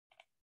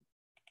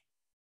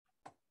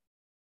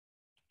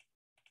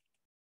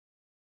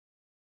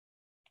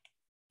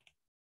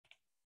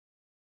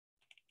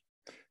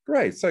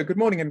Great. So good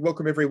morning and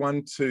welcome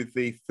everyone to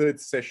the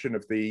third session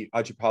of the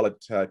ArduPilot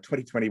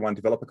 2021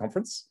 Developer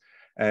Conference.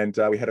 And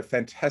we had a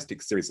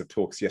fantastic series of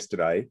talks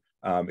yesterday.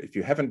 If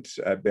you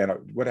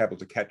weren't able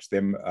to catch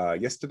them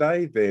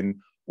yesterday, then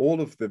all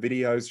of the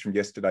videos from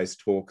yesterday's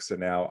talks are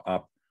now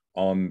up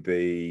on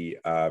the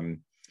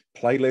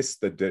playlist,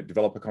 the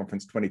Developer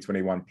Conference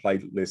 2021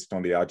 playlist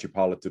on the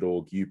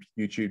ArduPilot.org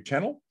YouTube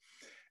channel.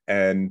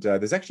 And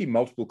there's actually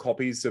multiple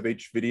copies of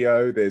each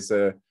video. There's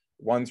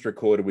one's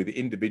recorded with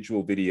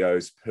individual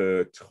videos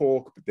per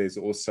talk, but there's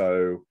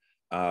also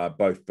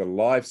both the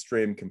live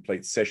stream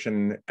complete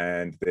session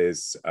and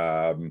there's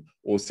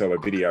also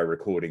a video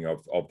recording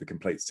of the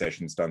complete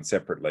sessions done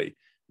separately.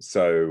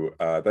 So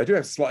they do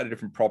have slightly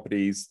different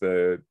properties.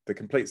 The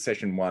complete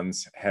session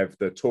ones have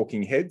the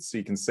talking heads, so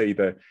you can see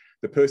the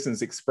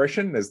person's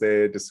expression as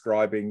they're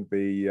describing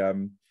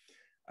the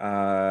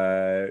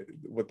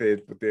what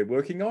they're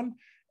working on.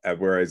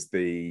 Whereas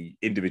the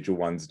individual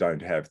ones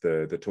don't have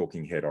the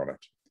talking head on it.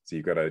 So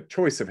you've got a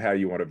choice of how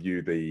you want to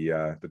view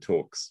the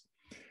talks.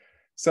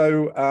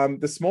 So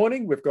this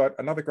morning, we've got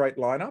another great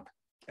lineup.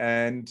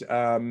 And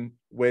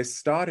we're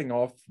starting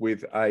off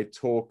with a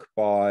talk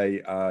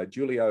by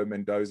Julio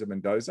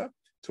Mendoza-Mendoza,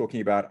 talking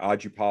about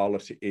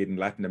ArduPilot in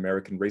Latin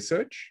American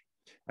research.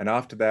 And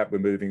after that, we're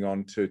moving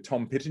on to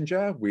Tom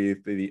Pittenger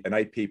with an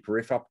AP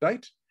Perif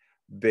update.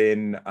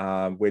 Then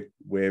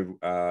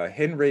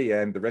Henry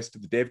and the rest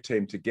of the dev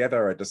team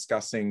together are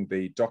discussing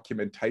the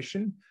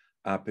documentation,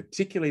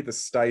 particularly the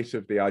state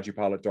of the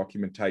ArduPilot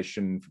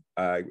documentation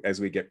as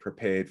we get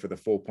prepared for the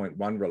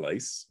 4.1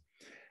 release.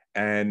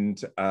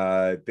 And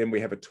then we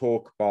have a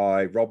talk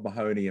by Rob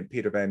Mahoney and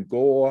Peter Van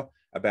Gore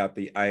about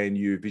the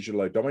ANU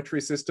visual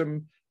odometry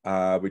system,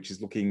 which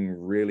is looking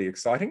really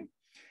exciting.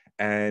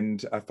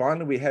 And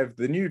finally, we have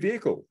the new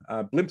vehicle,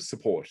 blimp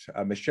support.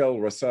 Michelle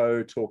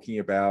Rousseau talking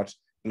about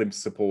blimp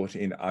support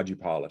in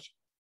ArduPilot.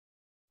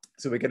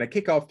 So we're going to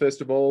kick off,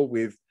 first of all,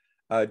 with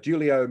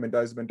Julio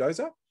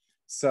Mendoza-Mendoza.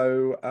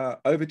 So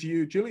over to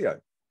you, Julio.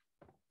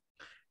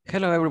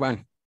 Hello,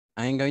 everyone.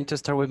 I'm going to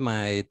start with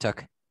my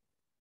talk.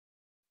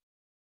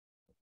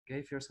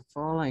 Okay, first of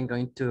all, I'm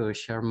going to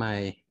share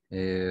my,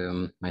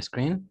 my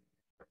screen.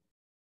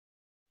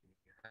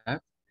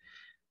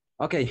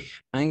 Okay,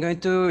 I'm going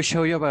to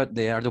show you about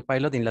the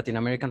ArduPilot in Latin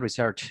American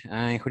research.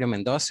 I'm Julio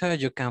Mendoza.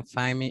 You can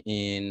find me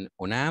in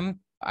UNAM,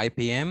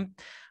 IPM,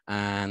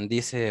 and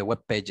these web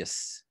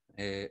pages.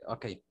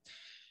 Okay.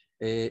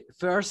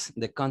 First,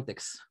 the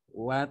context.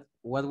 What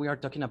we are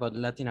talking about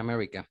Latin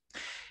America.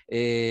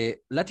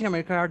 Latin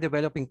America are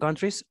developing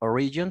countries or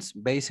regions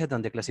based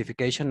on the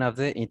classification of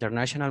the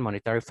International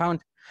Monetary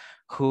Fund,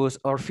 whose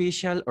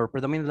official or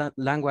predominant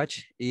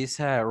language is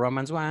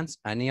Romance ones,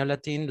 a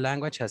Neo-Latin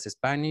language as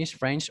Spanish,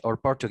 French, or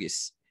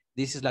Portuguese.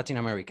 This is Latin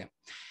America.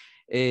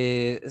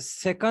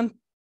 Second,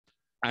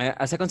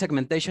 a second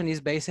segmentation is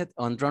based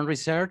on drone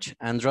research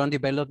and drone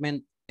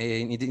development,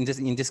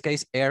 in this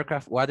case,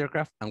 aircraft,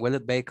 watercraft, and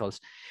wheeled vehicles.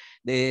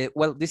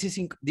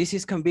 This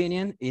is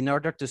convenient in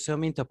order to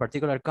zoom into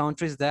particular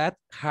countries that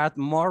had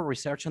more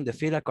research on the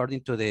field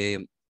according to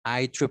the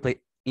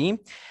IEEE,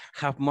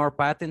 have more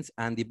patents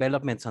and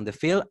developments on the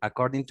field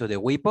according to the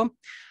WIPO,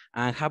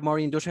 and have more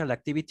industrial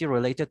activity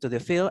related to the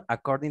field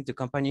according to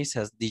companies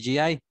as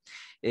DGI.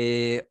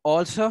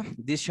 Also,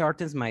 this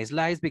shortens my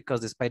slides because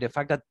despite the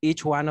fact that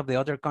each one of the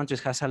other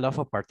countries has a lot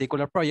of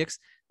particular projects,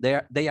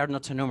 they are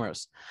not so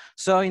numerous.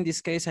 So in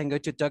this case, I'm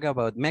going to talk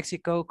about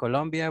Mexico,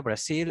 Colombia,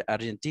 Brazil,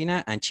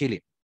 Argentina, and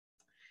Chile.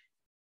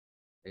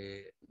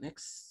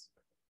 Next.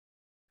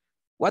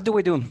 What do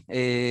we do?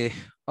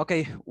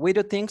 Okay, we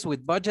do things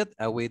with budget,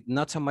 with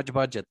not so much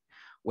budget.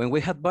 When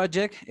we have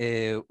budget,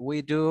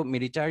 we do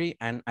military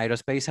and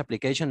aerospace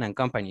application and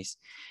companies.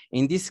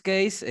 In this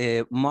case,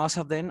 most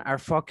of them are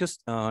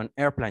focused on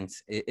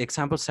airplanes.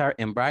 Examples are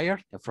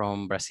Embraer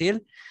from Brazil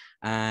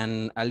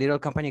and a little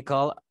company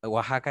called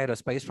Oaxaca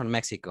Aerospace from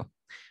Mexico.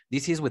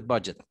 This is with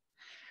budget.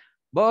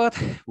 But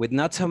with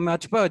not so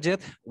much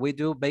budget, we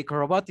do vehicle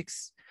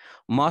robotics.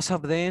 Most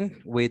of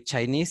them with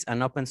Chinese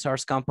and open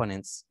source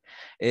components.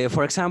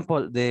 For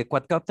example, the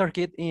quadcopter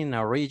kit in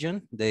our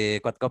region, the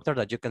quadcopter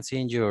that you can see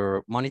in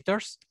your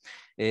monitors,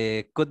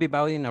 could be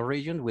bought in a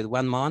region with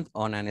 1 month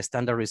on a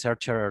standard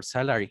researcher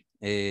salary.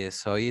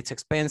 So it's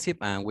expensive,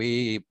 and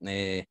we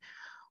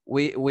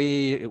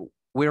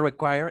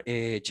require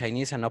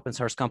Chinese and open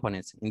source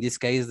components. In this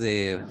case,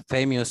 the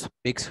famous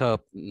PixHub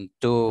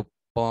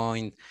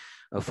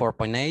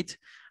 2.4.8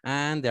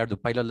 and the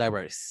ArduPilot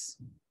libraries.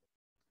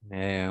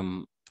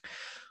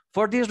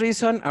 For this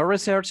reason, our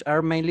research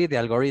are mainly the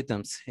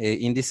algorithms.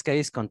 In this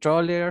case,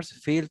 controllers,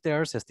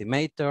 filters,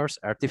 estimators,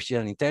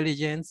 artificial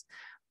intelligence,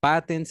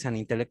 patents and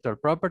intellectual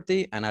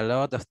property, and a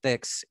lot of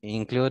text,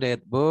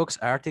 included books,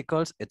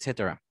 articles,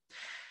 etc.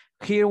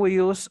 Here we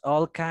use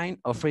all kind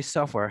of free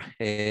software.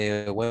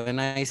 When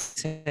I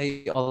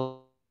say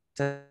all,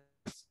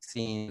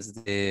 since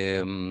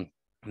the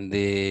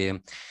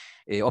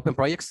open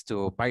projects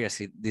to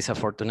piracy,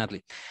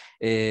 disunfortunately,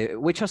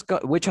 which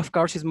of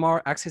course is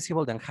more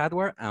accessible than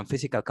hardware and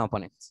physical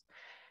components.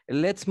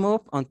 Let's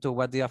move on to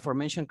what the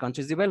aforementioned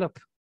countries develop.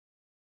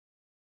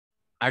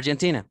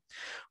 Argentina.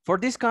 For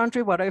this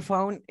country, what I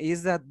found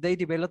is that they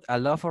developed a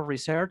lot of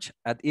research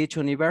at each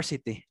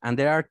university, and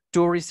there are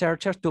two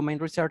main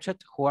researchers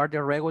who are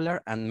the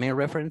regular and main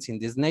reference in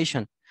this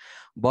nation.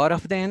 Both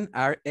of them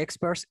are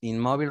experts in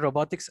mobile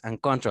robotics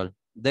and control.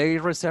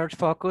 Their research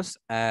focus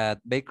at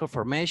vehicle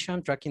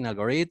formation, tracking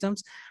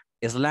algorithms,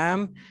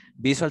 SLAM,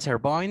 visual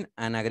surveying,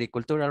 and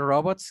agricultural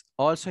robots,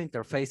 also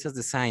interfaces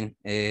design,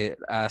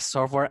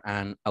 software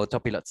and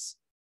autopilots.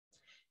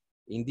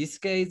 In this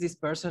case, this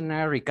person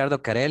is Ricardo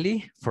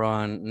Carelli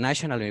from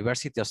National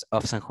University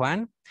of San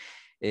Juan.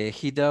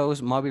 He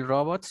does mobile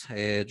robots,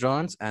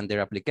 drones, and their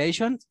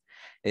applications.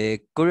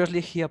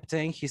 Currently, he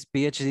obtained his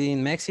PhD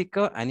in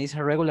Mexico and is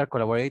a regular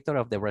collaborator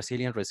of the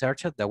Brazilian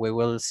researcher that we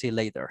will see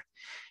later.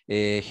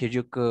 Here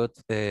you could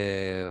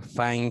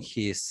find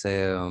his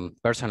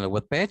personal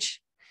webpage.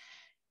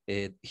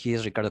 He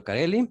is Ricardo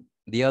Carelli.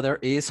 The other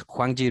is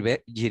Juan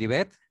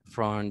Giribet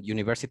from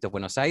University of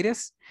Buenos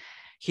Aires.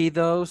 He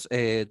does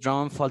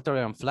drone fault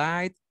tolerant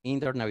flight,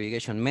 indoor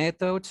navigation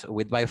methods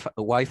with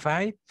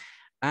Wi-Fi,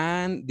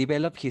 and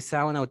developed his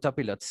own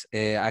autopilots,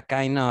 a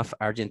kind of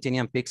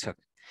Argentinian Pixar.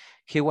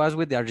 He was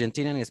with the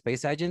Argentinian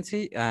Space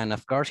Agency, and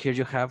of course, here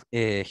you have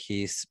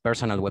his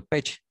personal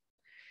webpage.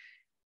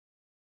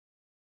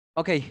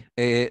 Okay,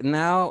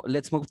 now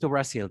let's move to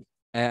Brazil.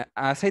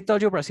 As I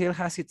told you, Brazil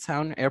has its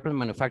own airplane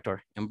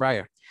manufacturer,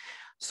 Embraer.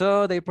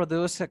 So they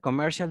produce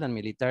commercial and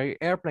military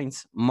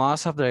airplanes.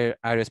 Most of their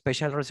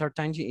aerospatial research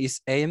engine is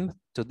aimed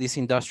to this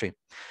industry.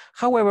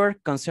 However,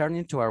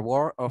 concerning to our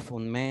war of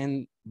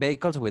unmanned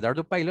vehicles with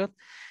ArduPilot,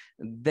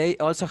 they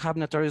also have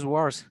notorious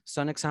wars.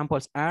 Some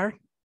examples are,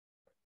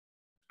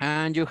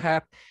 and you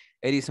have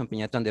Edison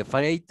Piñatón de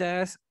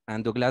Freitas,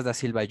 and Douglas da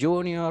Silva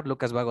Jr.,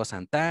 Lucas Vago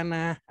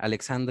Santana,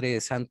 Alexandre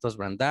Santos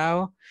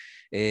Brandao.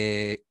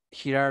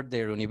 Here are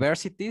their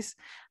universities,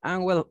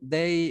 and well,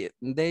 they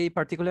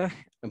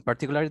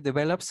particularly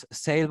develops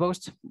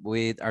sailboats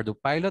with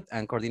ArduPilot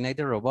and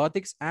coordinated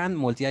robotics and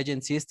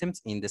multi-agent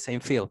systems in the same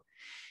field.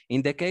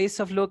 In the case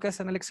of Lucas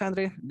and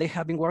Alexandre, they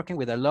have been working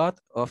with a lot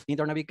of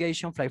indoor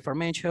navigation, flight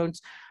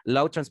formations,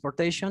 load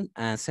transportation,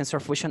 and sensor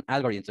fusion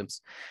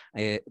algorithms.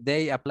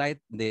 They applied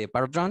the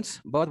power drones,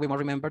 but we must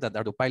remember that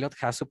ArduPilot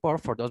has support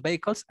for those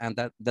vehicles and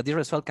that this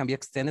result can be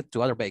extended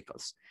to other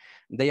vehicles.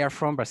 They are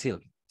from Brazil.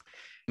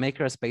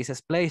 Maker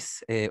Spaces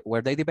Place,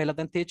 where they develop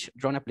and teach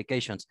drone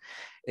applications.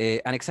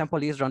 An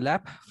example is Drone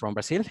Lab from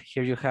Brazil.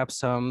 Here you have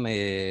some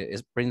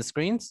print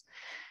screens.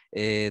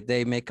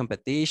 They make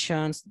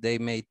competitions, they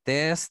make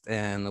tests,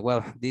 and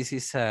well, this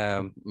is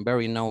a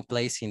very known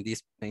place in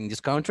this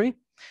country.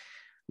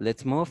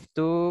 Let's move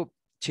to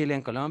Chile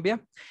and Colombia.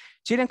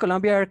 Chile and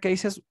Colombia are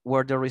cases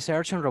where the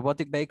research on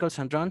robotic vehicles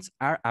and drones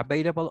are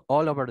available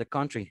all over the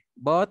country,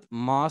 but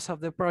most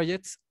of the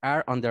projects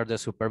are under the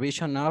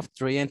supervision of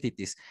three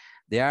entities: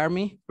 the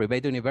Army,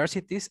 private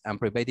universities, and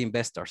private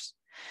investors.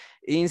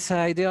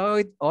 Inside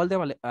all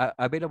the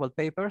available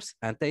papers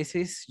and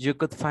theses you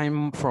could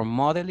find from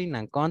modeling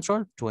and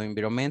control to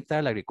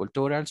environmental,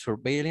 agricultural,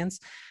 surveillance,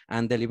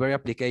 and delivery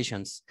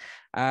applications.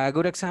 A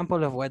good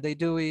example of what they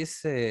do is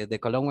the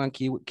Colombian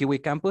Kiwi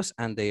campus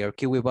and their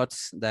Kiwi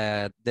bots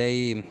that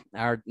they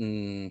are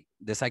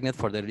designed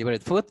for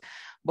delivered food.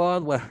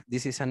 But well,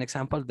 this is an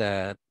example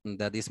that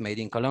is made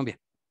in Colombia.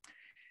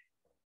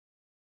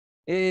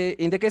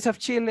 In the case of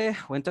Chile,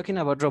 when talking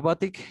about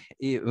robotic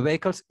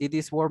vehicles, it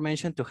is worth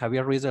mentioning to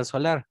Javier Ruiz del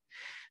Solar.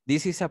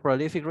 This is a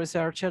prolific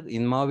researcher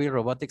in mobile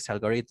robotics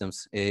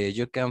algorithms.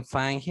 You can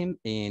find him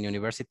in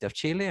University of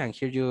Chile, and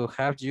here you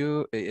have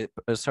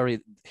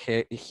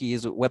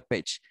his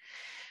webpage.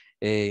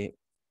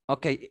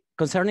 Okay,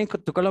 concerning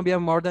to Colombia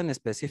more than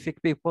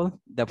specific people,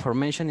 the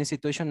aforementioned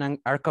institutions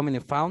are commonly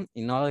found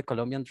in all the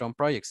Colombian drone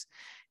projects.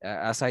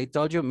 As I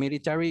told you,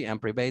 military and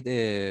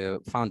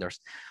private founders.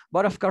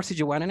 But of course, if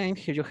you want to name,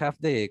 here you have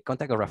the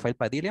contact of Rafael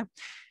Padilla.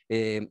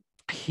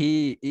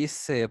 He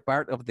is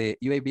part of the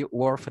UAV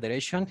World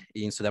Federation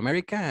in South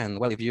America. And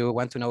well, if you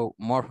want to know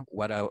more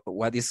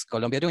what is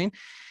Colombia doing,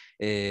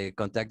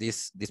 contact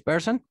this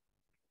person.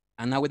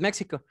 And now with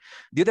Mexico,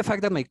 due to the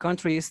fact that my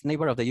country is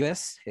neighbor of the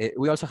US,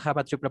 we also have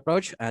a triple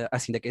approach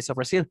as in the case of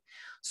Brazil.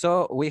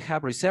 So we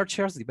have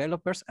researchers,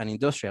 developers, and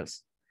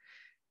industrials.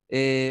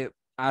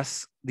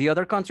 As the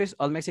other countries,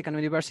 all Mexican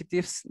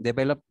universities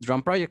develop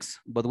drone projects,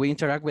 but we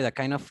interact with a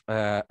kind of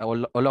a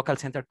local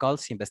center called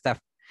Sinvestav,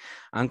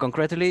 and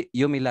concretely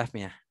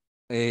UMI-LAFMIA.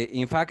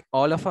 In fact,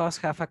 all of us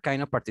have a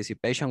kind of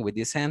participation with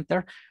this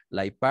center,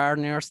 like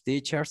partners,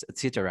 teachers,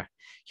 etc.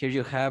 Here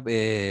you have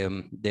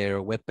their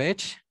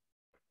webpage.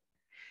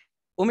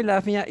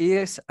 UMI-LAFMIA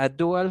is a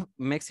dual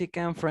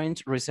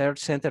Mexican-French research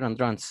center on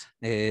drones.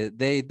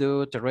 They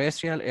do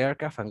terrestrial,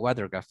 aircraft, and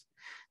watercraft.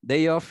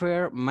 They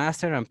offer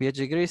master and PhD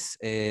degrees.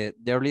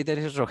 Their leader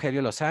is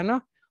Rogelio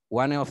Lozano,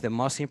 one of the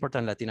most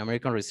important Latin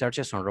American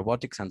researchers on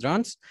robotics and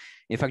drones.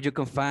 In fact, you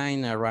can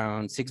find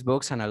around 6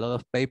 books and a lot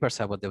of papers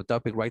about the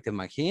topic written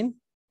by him.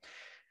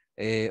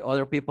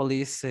 Other people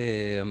is,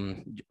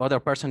 other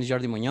person is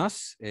Jordi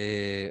Munoz,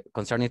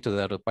 concerning to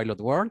the ArduPilot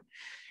world.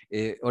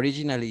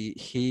 Originally,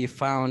 he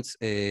found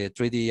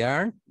 3D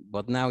art,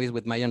 but now he's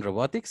with Mayan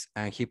Robotics,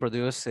 and he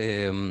produced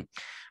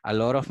a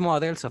lot of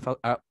models of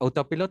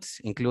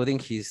autopilots, including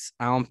his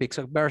own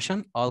Pixel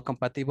version, all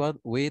compatible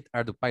with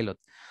ArduPilot.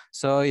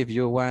 So if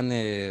you want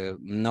a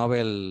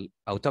novel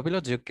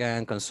autopilot, you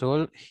can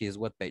consult his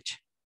webpage.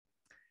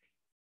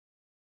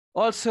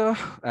 Also,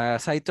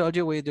 as I told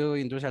you, we do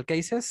industrial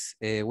cases.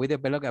 We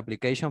develop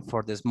application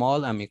for the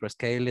small and micro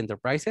scale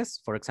enterprises.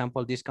 For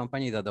example, this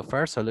company that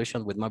offers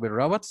solution with mobile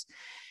robots.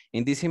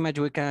 In this image,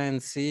 we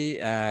can see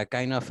a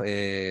kind of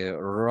a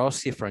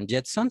Rossi from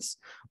Jetsons,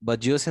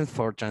 but used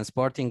for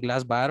transporting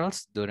glass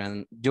bottles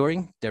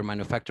during their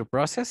manufacture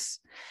process.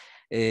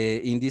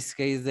 In this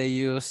case, they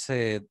use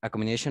a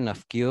combination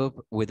of Cube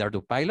with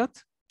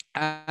ArduPilot.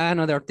 And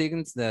other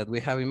things that we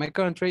have in my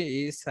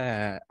country is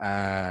a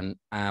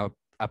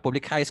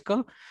public high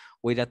school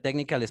with a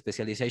technical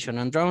specialization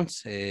on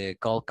drones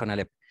called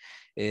CONALEP.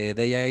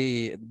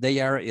 They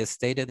are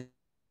stated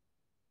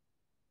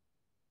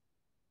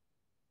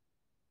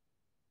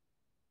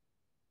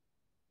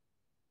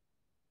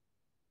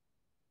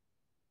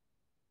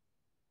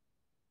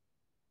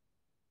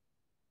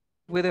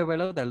we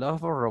developed a lot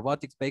of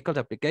robotics vehicle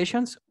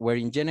applications where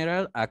in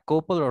general, a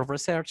couple of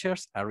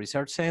researchers, a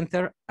research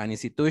center, an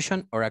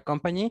institution, or a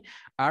company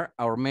are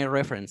our main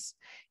reference.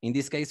 In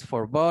this case,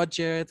 for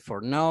budget, for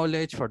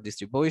knowledge, for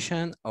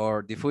distribution,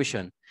 or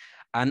diffusion.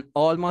 And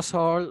almost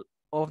all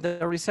of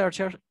the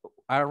researchers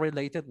are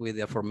related with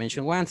the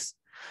aforementioned ones.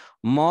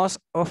 Most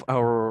of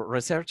our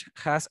research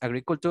has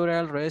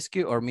agricultural,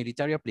 rescue, or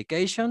military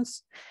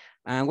applications.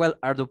 And well,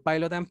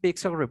 ArduPilot and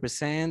Pixel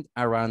represent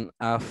around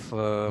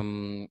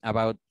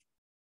about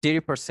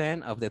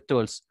 30% of the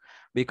tools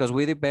because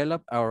we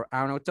develop our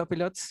own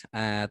autopilots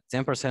at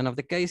 10% of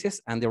the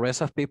cases, and the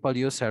rest of people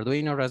use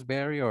Arduino,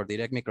 Raspberry, or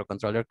direct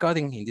microcontroller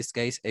coding, in this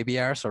case,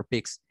 AVRs or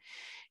PICs.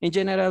 In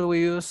general,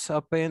 we use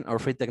open or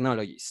free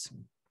technologies.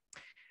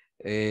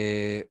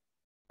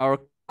 Our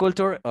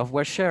culture of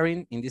web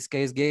sharing, in this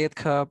case,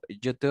 GitHub,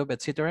 YouTube,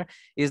 etc.,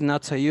 is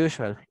not so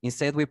usual.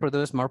 Instead, we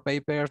produce more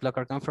papers,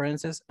 local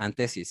conferences, and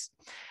theses.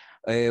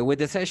 With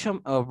the session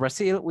of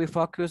Brazil, we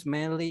focus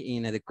mainly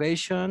in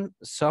education,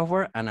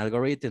 software, and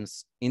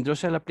algorithms.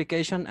 Industrial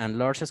application and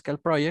large-scale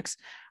projects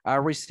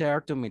are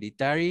reserved to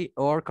military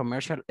or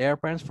commercial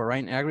airplanes,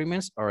 foreign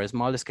agreements, or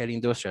small-scale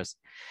industries.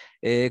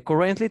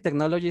 Currently,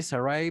 technologies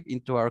arrive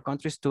into our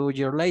countries 2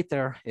 years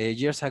later.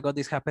 Years ago,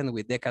 this happened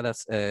with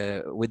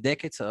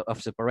decades of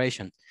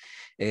separation.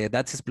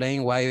 That's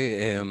explain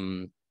why,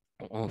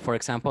 for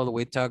example,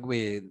 we talk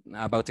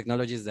about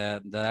technologies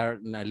that are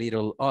a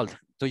little old,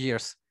 2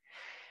 years.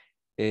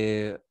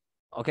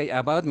 Okay,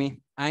 about me.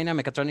 I'm a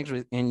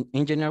mechatronics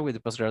engineer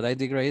with postgraduate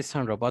degrees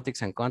on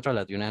robotics and control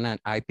at UNAM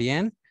and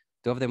IPN,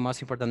 two of the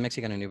most important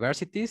Mexican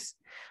universities.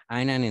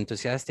 I'm an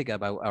enthusiastic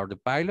about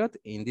ArduPilot.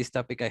 In this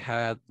topic, I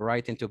had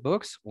written 2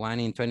 books,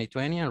 one in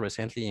 2020 and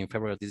recently in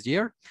February of this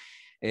year.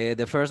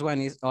 The first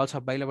one is also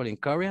available in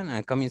Korean,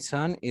 and coming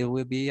soon, it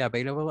will be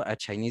available a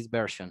Chinese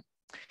version.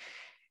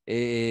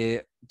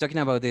 Talking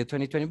about the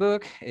 2020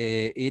 book,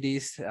 it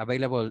is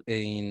available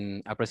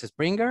in Press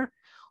Springer,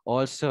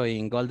 also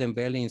in Golden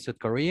Valley in South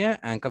Korea,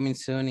 and coming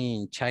soon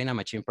in China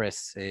Machine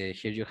Press.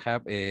 Here you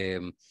have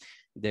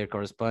their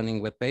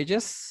corresponding web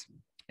pages.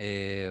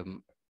 The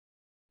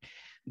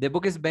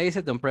book is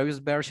based on previous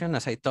version,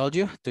 as I told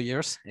you, 2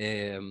 years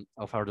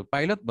of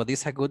ArduPilot, but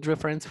it's a good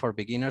reference for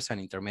beginners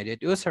and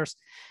intermediate users,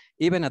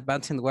 even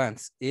advanced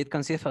ones. It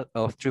consists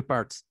of 3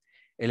 parts: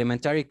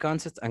 elementary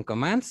concepts and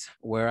commands,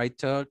 where I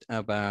talked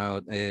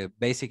about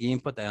basic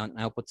input and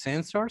output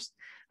sensors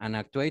and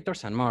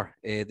actuators and more.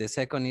 The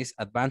second is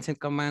advanced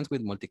commands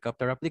with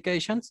multi-copter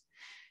applications.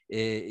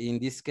 In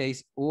this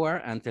case,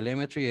 UAR and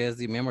telemetry,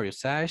 SD memory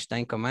usage,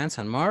 time commands,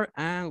 and more.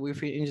 And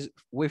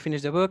we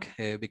finish the book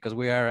because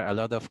we are a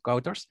lot of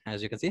co-authors,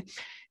 as you can see,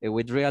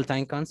 with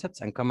real-time concepts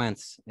and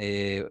commands,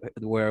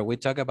 where we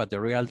talk about the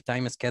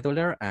real-time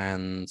scheduler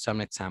and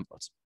some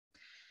examples.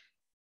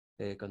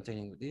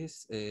 Continuing with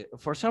this,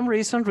 for some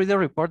reason, reader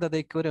report that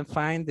they couldn't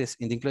find this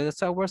in the included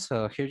software.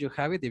 So here you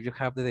have it. If you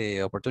have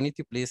the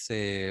opportunity, please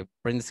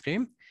print the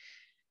screen.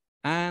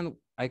 And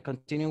I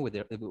continue with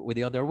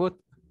the other book.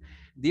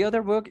 The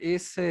other book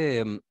is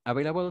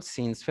available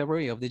since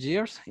February of this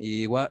year.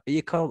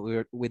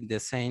 Equal with the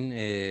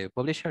same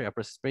publisher,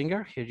 Press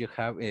Springer. Here you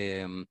have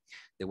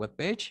the web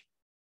page.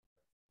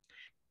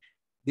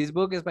 This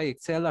book is by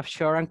itself a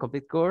short and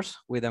complete course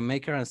with a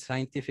maker and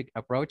scientific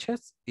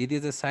approaches. It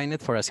is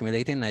designed for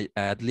assimilating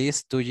at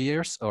least 2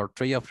 years or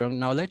 3 of drone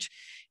knowledge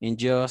in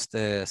just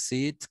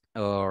 6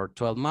 or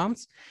 12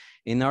 months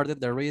in order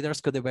that the readers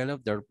could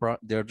develop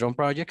their drone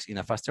projects in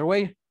a faster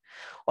way.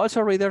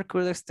 Also, reader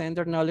could extend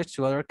their knowledge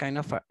to other kind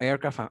of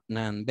aircraft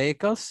and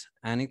vehicles,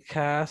 and it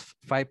has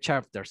 5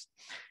 chapters: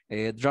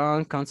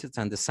 drone concepts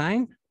and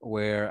design,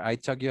 where I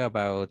talk you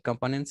about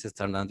components,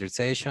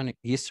 standardization,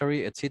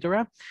 history,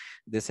 etc.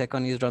 The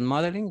second is run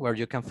modeling, where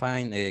you can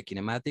find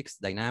kinematics,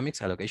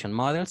 dynamics, allocation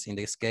models, in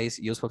this case,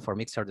 useful for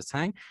mixer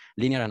design,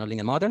 linear and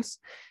nonlinear models.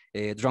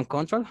 Drone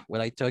control,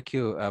 where I talk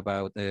you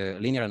about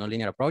linear and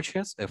nonlinear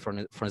approaches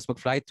from smooth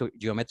flight to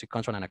geometric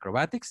control and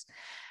acrobatics.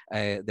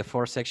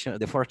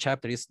 The fourth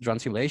chapter is drone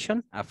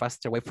simulation, a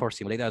faster way for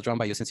simulating a drone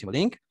by using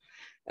Simulink.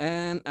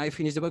 And I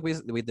finished the book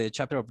with the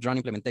chapter of drone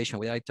implementation,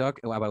 where I talk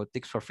about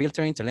tips for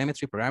filtering,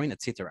 telemetry, programming,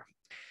 etc.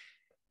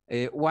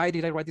 Why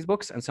did I write these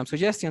books? And some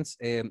suggestions.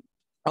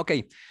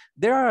 Okay,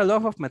 there are a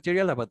lot of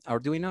material about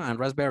Arduino and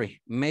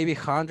Raspberry, maybe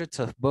hundreds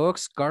of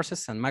books,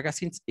 courses, and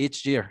magazines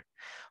each year.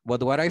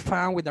 But what I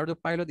found with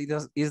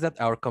ArduPilot is that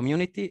our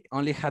community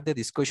only had the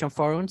discussion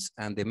forums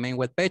and the main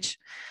web page.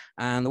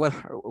 And well,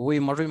 we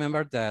must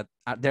remember that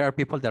there are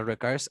people that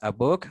requires a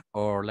book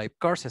or live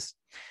courses.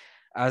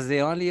 As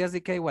the only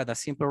SDK with a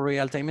simple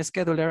real-time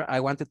scheduler, I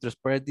wanted to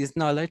spread this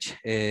knowledge,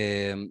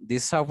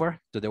 this software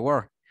to the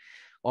world.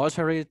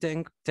 Also really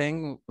think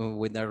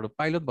with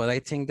ArduPilot, but I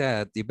think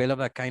that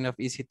develop a kind of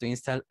easy to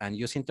install and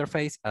use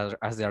interface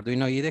as the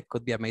Arduino IDE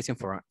could be amazing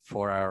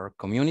for our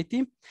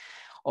community.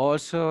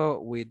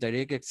 Also with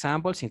direct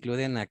examples,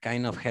 including a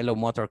kind of hello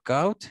motor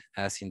code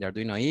as in the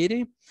Arduino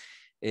IDE.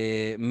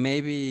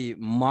 Maybe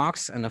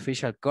mocks and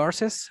official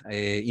courses.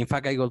 In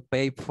fact, I will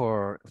pay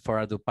for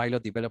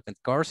ArduPilot development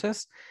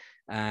courses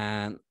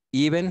and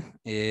even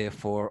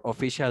for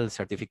official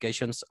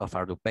certifications of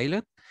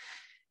ArduPilot.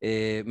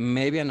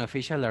 Maybe an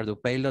official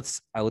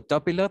ArduPilot's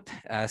AutoPilot,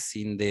 as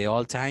in the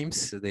old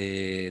times,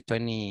 the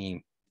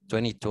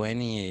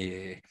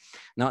 2020,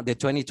 no, the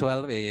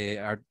 2012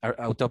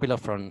 AutoPilot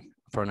from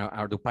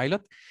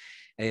ArduPilot.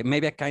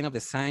 Maybe a kind of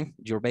design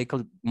your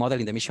vehicle model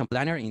in the mission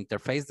planner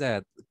interface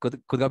that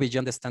could go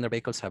beyond the standard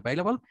vehicles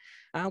available.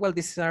 And well,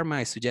 these are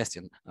my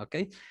suggestions,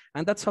 okay?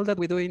 And that's all that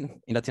we do in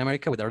Latin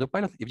America with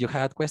ArduPilot. If you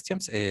had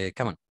questions,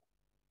 come on.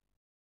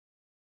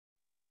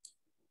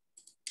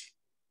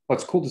 Well,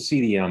 it's cool to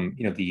see the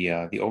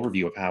the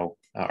overview of how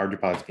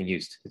ArduPilot is being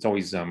used. It's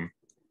always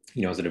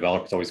as a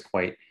developer, it's always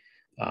quite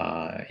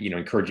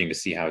encouraging to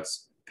see how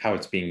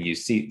it's being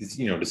used.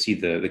 To see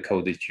the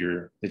code that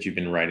you've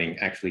been writing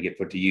actually get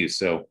put to use.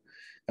 So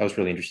that was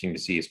really interesting to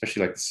see,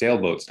 especially like the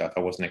sailboat stuff.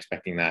 I wasn't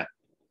expecting that.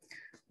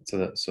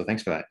 So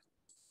thanks for that.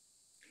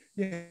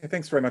 Yeah,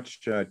 thanks very much,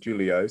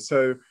 Julio.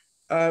 So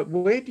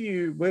where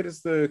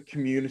does the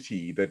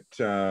community, that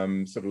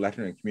sort of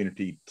Latin American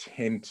community,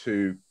 tend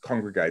to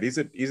congregate? Is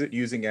it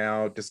using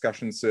our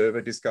discussion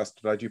server,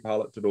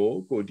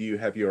 discuss.ArduPilot.org, or do you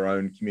have your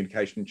own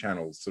communication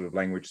channels, sort of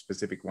language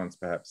specific ones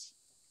perhaps?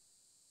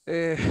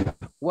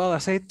 Well,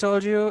 as I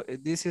told you,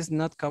 this is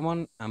not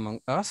common among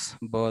us,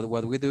 but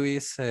what we do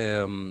is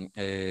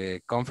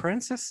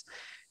conferences.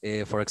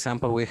 For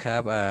example, we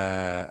have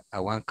a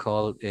one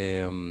called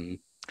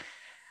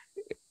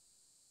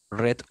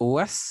Red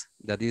UAS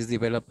that is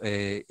developed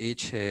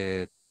each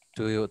 2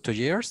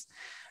 years.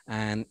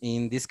 And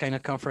in this kind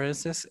of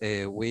conferences,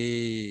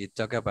 we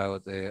talk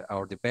about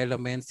our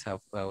developments,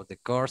 about the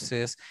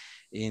courses.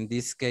 In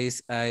this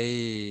case,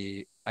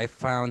 I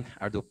found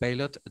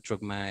ArduPilot through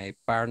my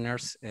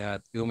partners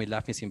at UMI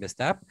Lafnis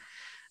Investab.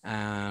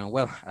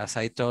 Well, as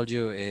I told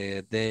you,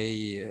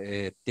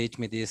 they teach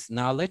me this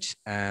knowledge,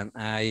 and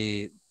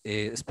I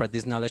spread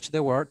this knowledge to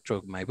the world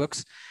through my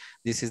books.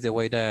 This is the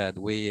way that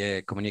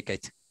we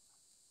communicate.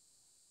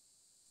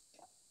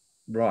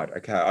 Right.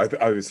 Okay.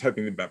 I was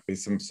hoping there might be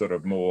some sort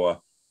of more,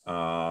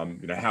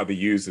 how the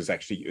users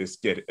actually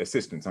get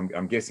assistance.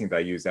 I'm guessing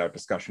they use our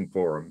discussion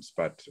forums,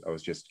 but I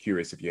was just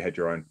curious if you had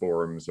your own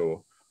forums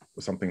or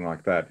something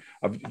like that.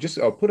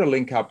 I'll put a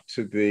link up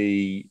to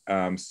the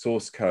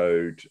source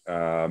code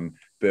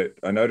that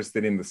I noticed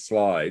that in the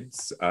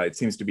slides, it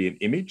seems to be an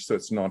image, so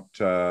it's not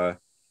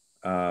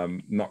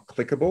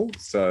clickable.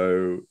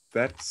 So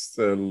that's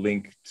the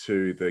link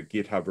to the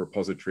GitHub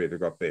repository they've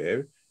got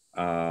there.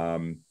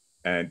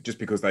 And just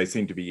because they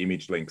seem to be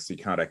image links, you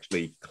can't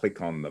actually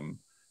click on them.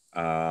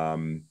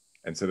 And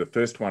so the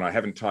first one, I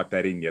haven't typed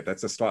that in yet.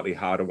 That's a slightly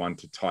harder one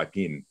to type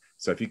in.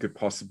 So if you could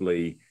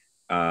possibly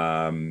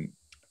either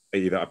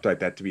update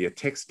that to be a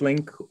text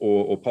link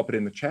or pop it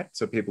in the chat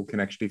so people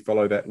can actually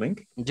follow that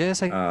link.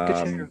 Yes, I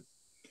could share.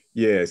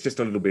 Yeah, it's just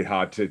a little bit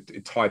hard to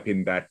type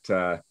in that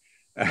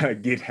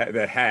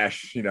that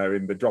hash, in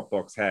the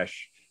Dropbox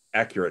hash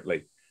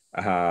accurately.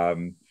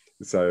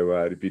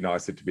 So it'd be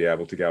nicer to be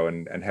able to go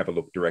and have a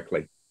look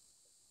directly.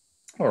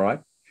 All right.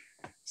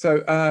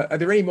 So are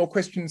there any more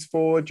questions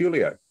for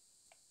Julio?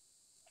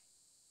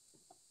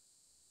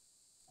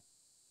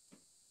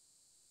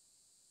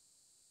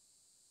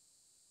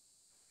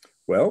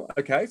 Well,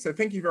 okay. So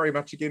thank you very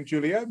much again,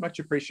 Julio. Much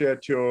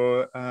appreciate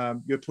your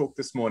talk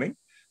this morning.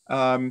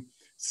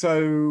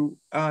 So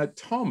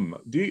Tom,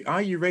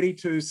 are you ready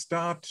to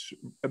start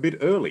a bit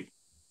early?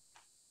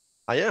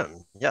 I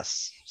am,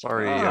 yes.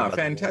 Sorry.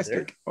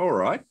 Fantastic. All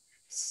right.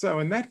 So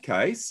in that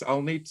case,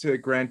 I'll need to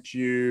grant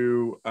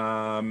you,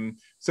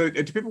 so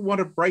do people want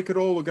to break it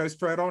all or go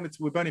straight on?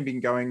 We've only been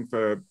going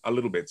for a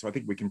little bit, so I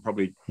think we can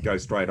probably go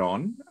straight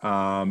on.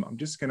 I'm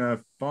just going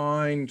to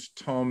find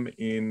Tom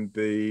in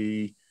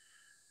the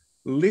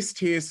list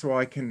here so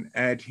I can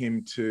add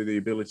him to the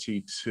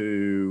ability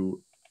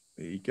to,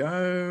 there you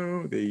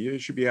go. There you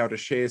should be able to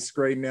share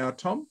screen now,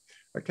 Tom.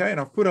 Okay, and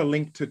I've put a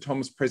link to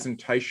Tom's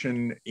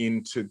presentation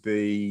into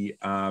the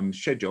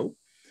schedule.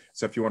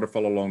 So if you want to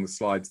follow along the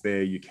slides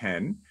there, you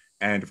can.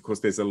 And of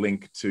course, there's a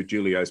link to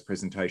Julio's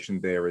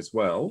presentation there as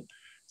well.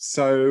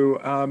 So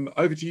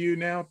over to you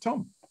now,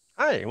 Tom.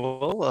 Hi,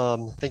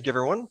 well, thank you,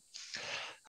 everyone.